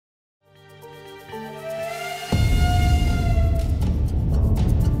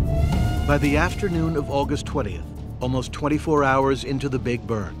By the afternoon of August 20th, almost 24 hours into the Big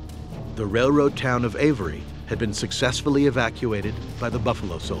Burn, the railroad town of Avery had been successfully evacuated by the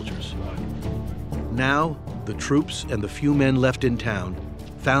Buffalo Soldiers. Now, the troops and the few men left in town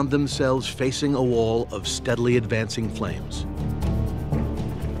found themselves facing a wall of steadily advancing flames.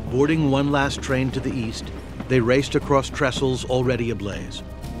 Boarding one last train to the east, they raced across trestles already ablaze,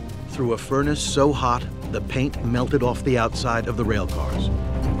 through a furnace so hot the paint melted off the outside of the rail cars.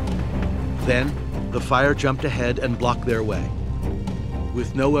 Then, the fire jumped ahead and blocked their way.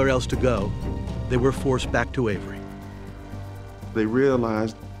 With nowhere else to go, they were forced back to Avery. They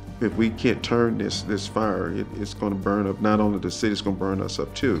realized if we can't turn this fire, it's going to burn up not only the city, it's going to burn us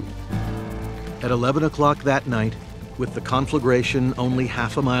up too. At 11 o'clock that night, with the conflagration only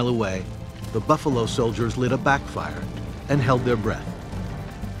half a mile away, the Buffalo Soldiers lit a backfire and held their breath.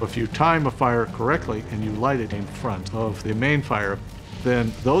 If you time a fire correctly and you light it in front of the main fire,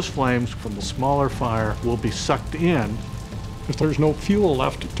 then those flames from the smaller fire will be sucked in. If there's no fuel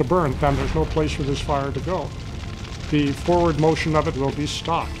left to burn, then there's no place for this fire to go. The forward motion of it will be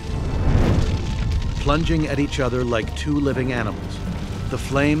stopped. Plunging at each other like two living animals, the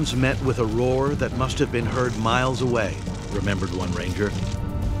flames met with a roar that must have been heard miles away, remembered one ranger.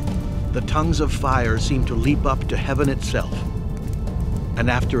 The tongues of fire seemed to leap up to heaven itself, and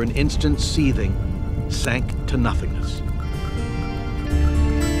after an instant's seething, sank to nothingness.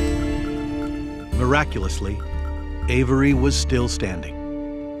 Miraculously, Avery was still standing.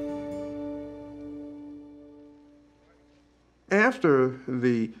 After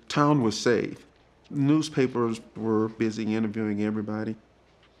the town was saved, newspapers were busy interviewing everybody.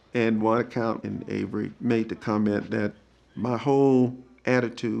 And one account in Avery made the comment that my whole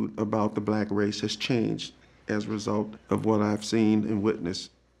attitude about the black race has changed as a result of what I've seen and witnessed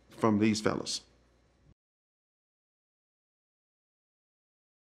from these fellas.